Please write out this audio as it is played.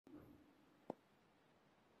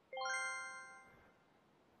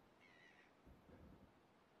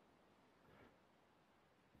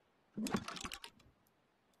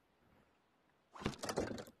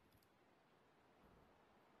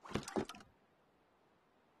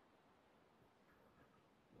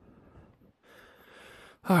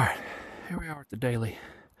Alright, here we are at the daily.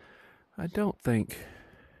 I don't think,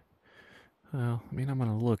 well, I mean, I'm going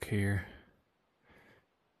to look here.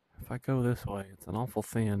 If I go this way, it's an awful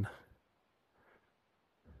thin.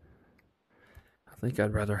 I think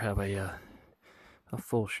I'd rather have a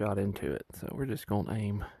full shot into it, so we're just going to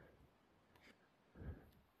aim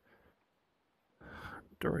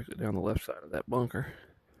directly down the left side of that bunker.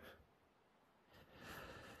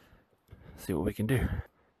 See what we can do.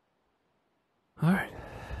 Alright.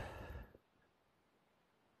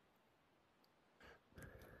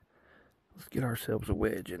 Let's get ourselves a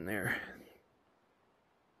wedge in there.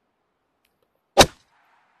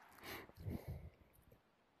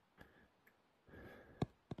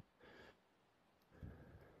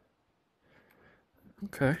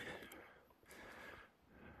 Okay.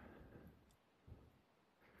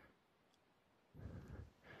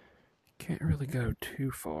 Can't really go too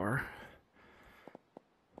far.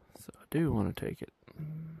 So I do want to take it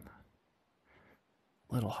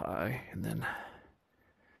a little high, and then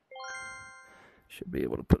should be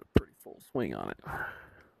able to put a pretty full swing on it.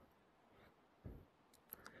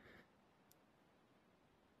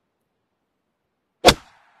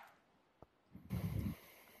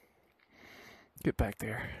 Get back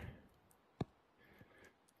there.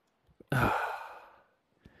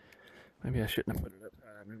 Maybe I shouldn't have put it up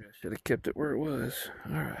high. Maybe I should have kept it where it was.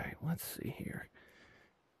 Alright, let's see here.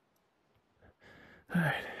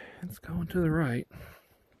 Alright, it's going to the right.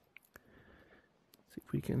 See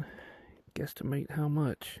if we can guesstimate how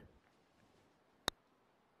much.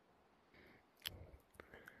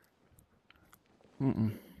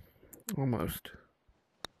 Almost.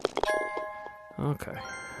 Okay.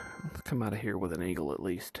 Let's come out of here with an eagle at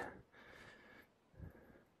least.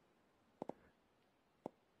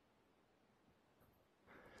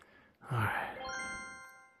 Alright.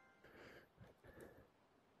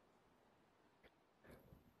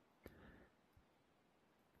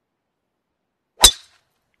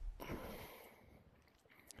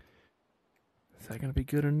 Is that going to be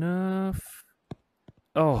good enough?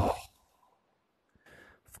 Oh.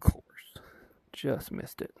 Of course. Just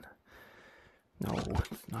missed it. No,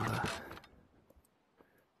 it's not a...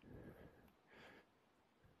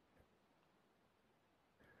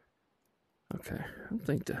 Okay, I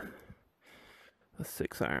think the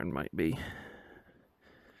 6-iron might be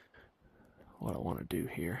what I want to do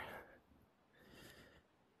here.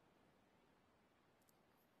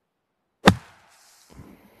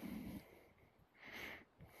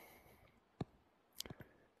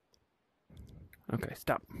 Okay,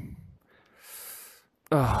 stop.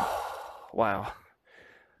 Oh, wow.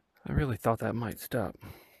 I really thought that might stop.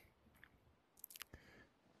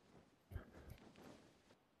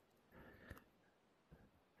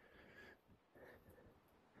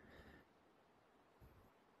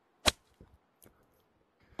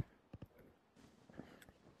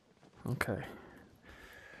 Okay.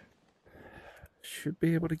 Should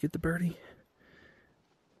be able to get the birdie.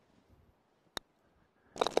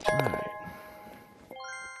 Alright.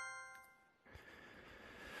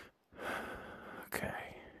 Okay.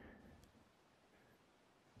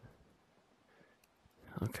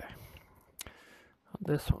 Okay. On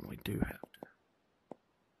this one, we do have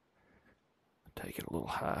to take it a little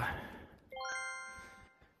high.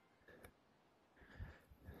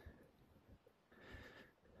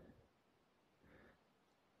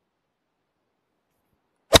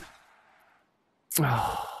 Oh,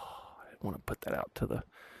 I didn't want to put that out to the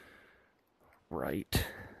right.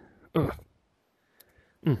 Ugh.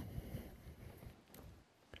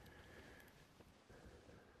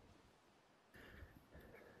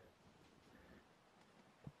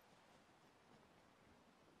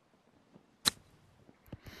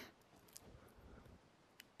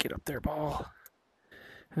 Get up there, ball.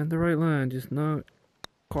 And the right line, just not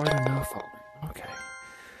quite enough of it. Okay.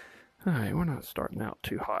 Alright, we're not starting out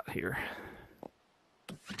too hot here.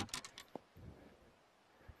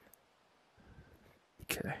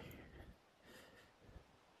 Okay.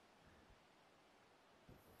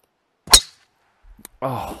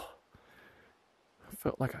 Oh. I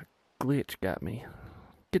felt like a glitch got me.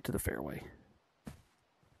 Get to the fairway.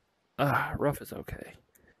 Rough is okay.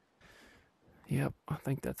 Yep, I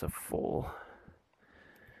think that's a full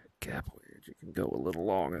gap wedge. It can go a little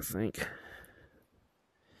long, I think.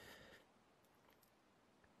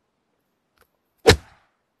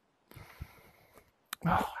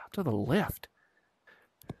 Oh, to the left.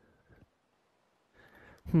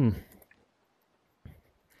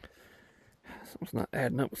 Something's not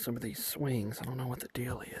adding up with some of these swings. I don't know what the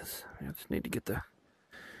deal is. I just need to get the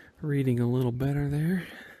reading a little better there.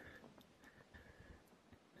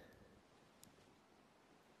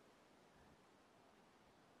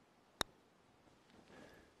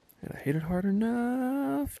 Did I hit it hard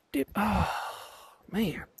enough? Dip. Oh,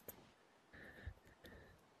 man.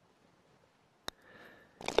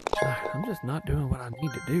 I'm just not doing what I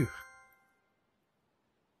need to do.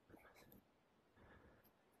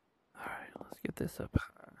 Alright, let's get this up high.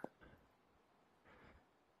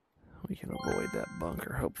 We can avoid that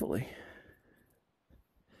bunker, hopefully.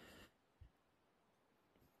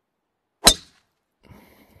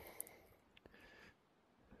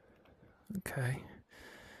 Okay.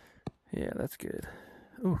 Yeah, that's good.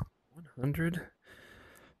 Ooh, 100. A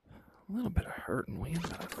little bit of hurting wind,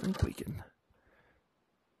 but I think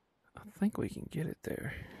we can get it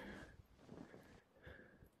there.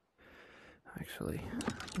 Actually,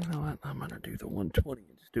 you know what? I'm gonna do the 120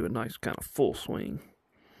 and just do a nice kind of full swing.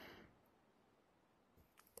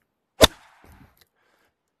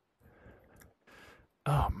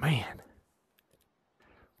 Oh man.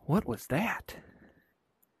 What was that?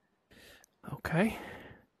 Okay.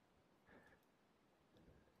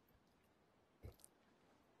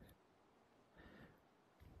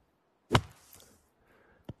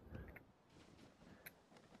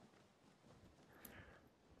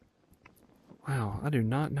 Wow, I do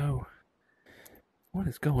not know what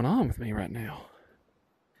is going on with me right now.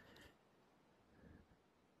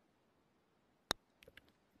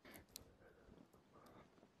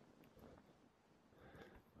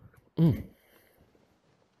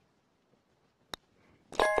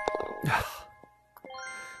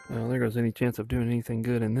 Well, there goes any chance of doing anything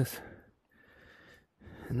good in this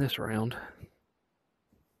round.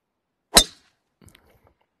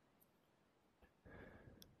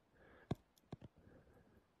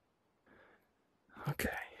 Okay.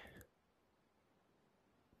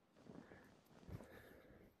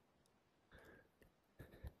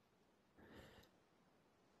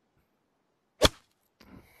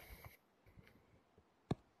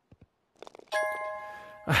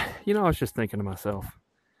 You know, I was just thinking to myself,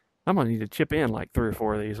 I'm gonna need to chip in like 3 or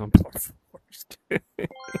 4 of these on par fours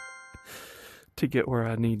to get where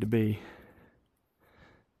I need to be.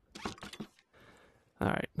 All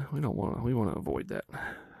right, we want to avoid that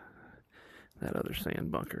other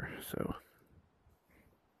sand bunker. So.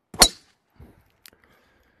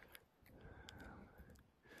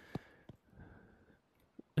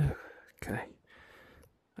 Okay,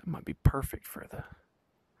 that might be perfect for the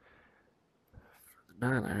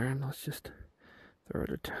 9-iron. Let's just throw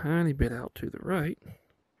it a tiny bit out to the right.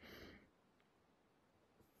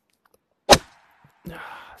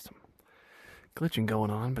 Some glitching going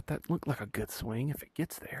on, but that looked like a good swing if it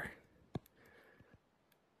gets there.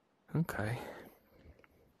 Okay.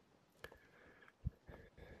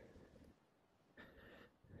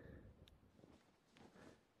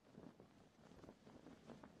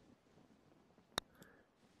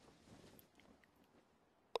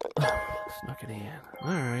 Snuck it in.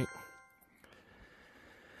 Alright.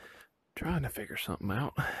 Trying to figure something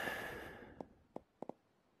out.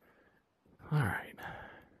 Alright.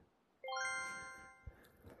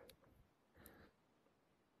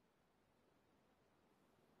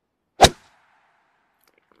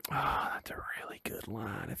 Oh, that's a really good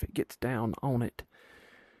line. If it gets down on it.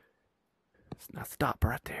 Now stop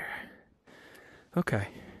right there. Okay.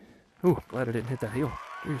 Ooh, glad I didn't hit that hill.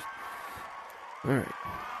 Jeez. Alright.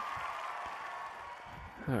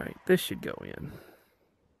 Alright, this should go in.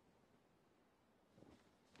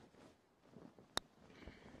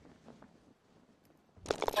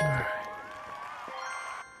 Alright.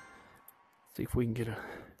 See if we can get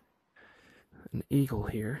an eagle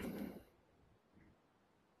here.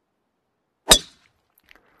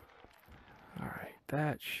 Alright,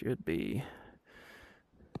 that should be.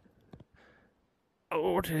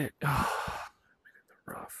 Oh, did it? Oh,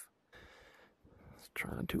 rough. I was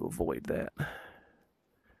trying to avoid that.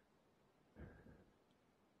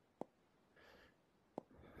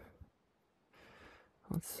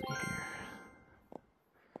 Let's see here.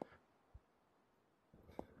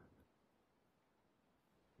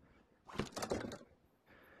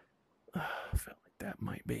 I felt like that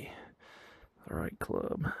might be the right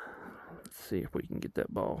club. Let's see if we can get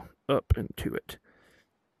that ball up and to it.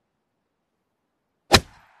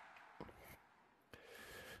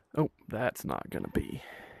 Oh, that's not going to be.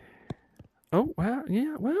 Oh, wow.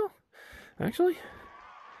 Yeah, well, actually,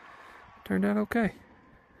 turned out okay.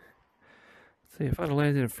 Let's see, if I'd have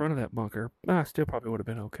landed in front of that bunker, I still probably would have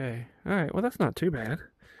been okay. All right, well, that's not too bad.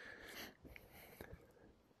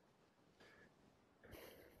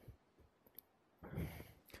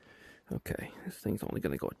 Okay, this thing's only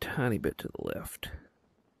going to go a tiny bit to the left.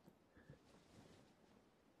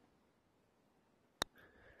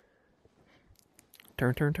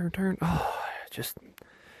 Turn, turn, turn, turn. Oh,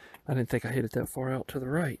 I didn't think I hit it that far out to the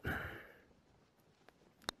right.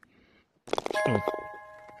 Oh.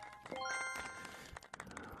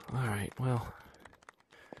 All right, well.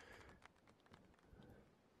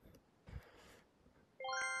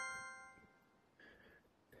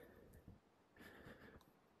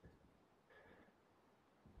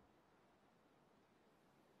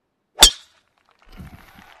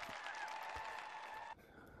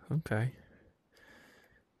 Okay.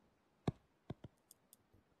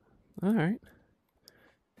 All right.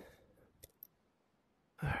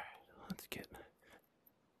 All right, let's get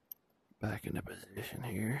back into position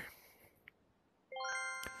here.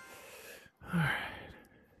 All right.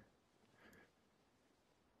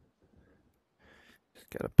 Just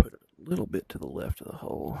got to put it a little bit to the left of the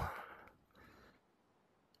hole.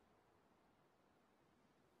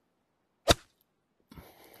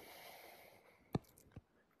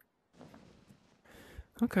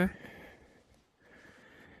 Okay.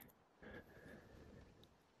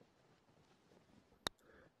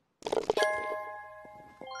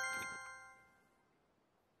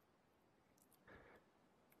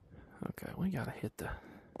 Okay, we gotta hit the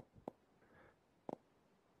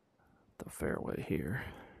fairway here.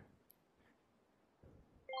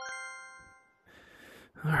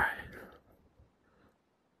 All right.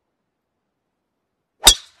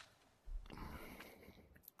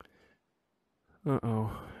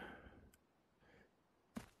 Uh-oh.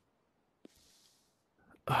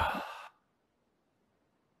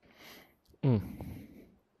 Mm.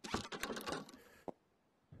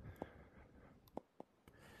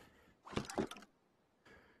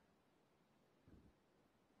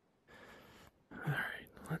 All right,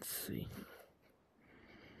 let's see.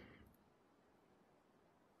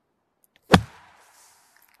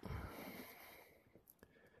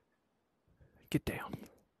 Get down.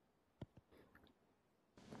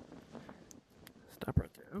 Stop right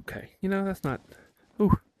there. Okay, you know, that's not...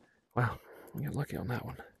 Ooh, wow, we got lucky on that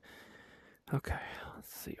one. Okay,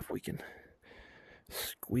 let's see if we can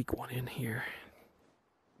squeak one in here.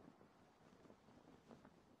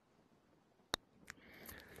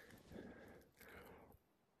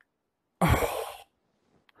 Oh,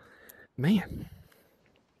 man.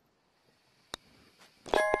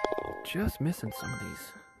 Just missing some of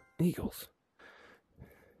these eagles.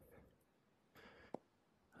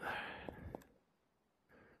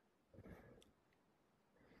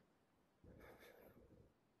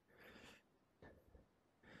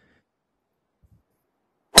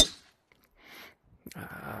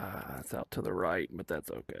 It's out to the right, but that's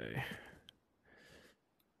okay.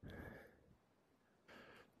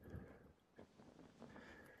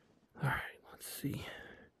 All right, let's see.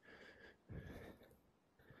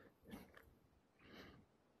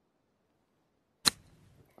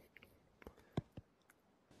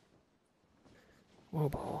 Whoa,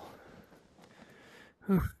 ball.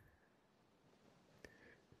 Whew.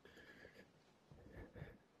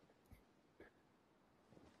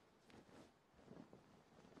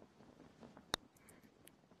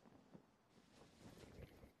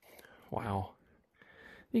 Wow.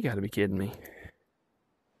 You gotta be kidding me.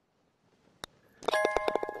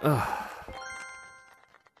 Ugh.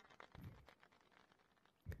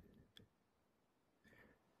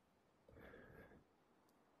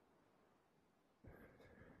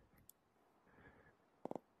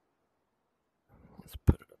 Let's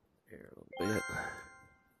put it up here a little bit.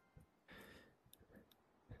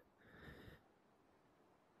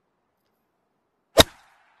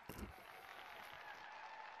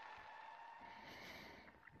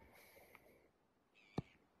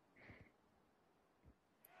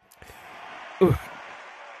 Ooh.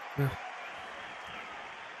 Well,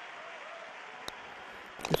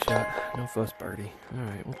 good shot. No fuss, birdie. All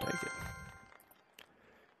right, we'll take it.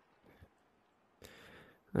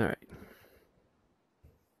 All right.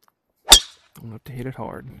 I'm going to hit it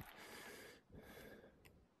hard.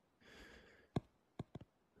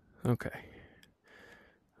 Okay.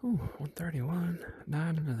 Ooh, 131.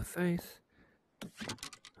 9 into the face.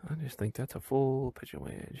 I just think that's a full pitching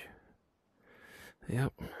wedge.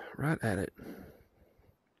 Yep, right at it.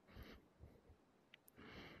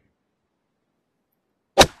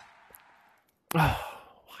 Oh,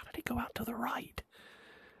 why did he go out to the right?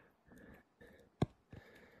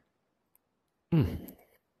 Mm.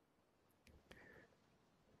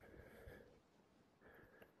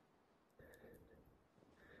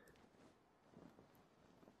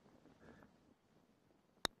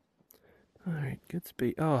 All right, good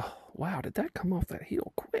speed. Oh, wow, did that come off that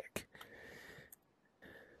heel quick?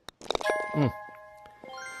 Alright,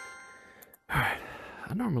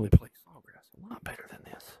 I normally play Sawgrass a lot better than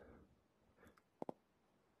this.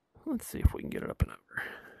 Let's see if we can get it up and over.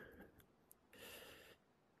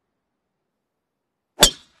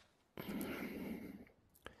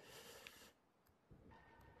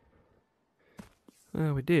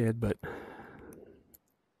 Well, we did, but that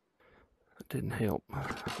didn't help.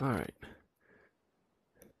 Alright.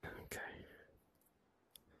 Okay.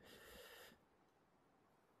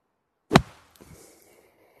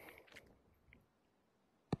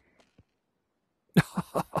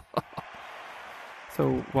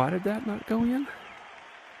 So, why did that not go in?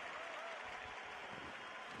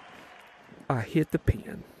 I hit the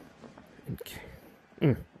pin. Okay.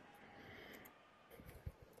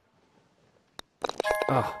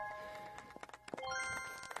 Oh.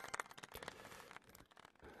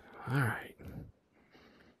 Alright.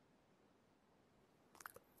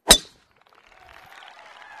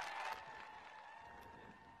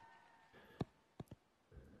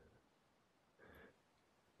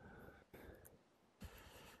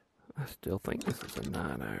 I still think this is a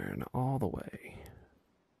 9-iron all the way.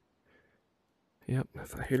 Yep,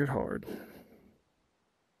 if I hit it hard.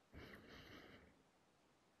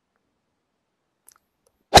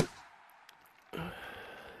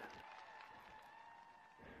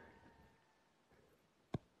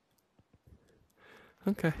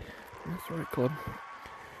 Okay, that's the right club.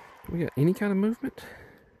 We got any kind of movement?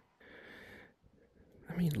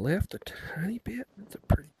 I mean, left a tiny bit. That's a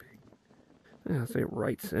pretty big. Yeah, I'll say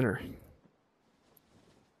right center.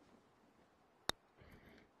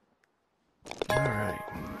 All right.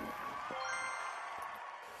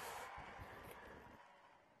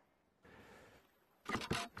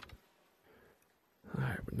 All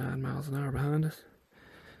right, we're 9 miles an hour behind us.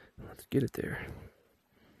 Let's get it there.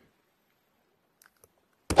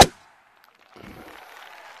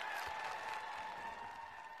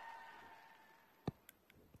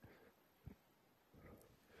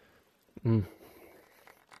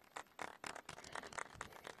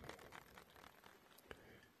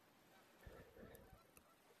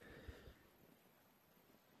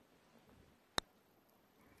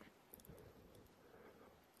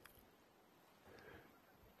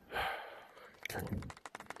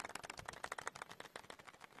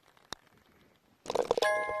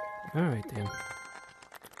 All right then.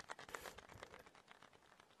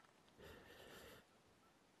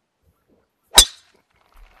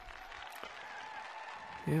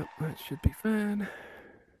 Yep, that should be fine.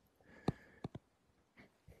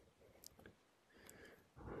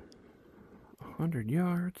 $100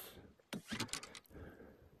 yards.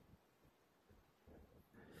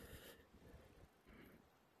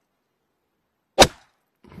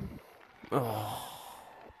 Oh,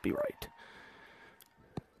 be right.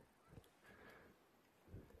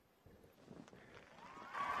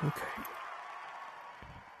 Okay.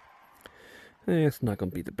 It's not going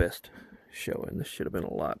to be the best showing. This should have been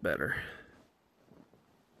a lot better.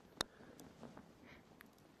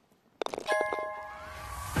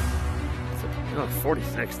 Oh,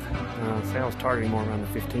 46th. See, I was targeting more around the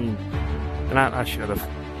 15. And I should have.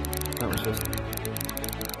 That was just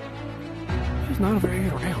not a very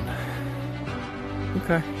good round.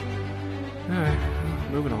 Okay.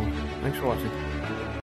 Alright, moving on. Thanks for watching.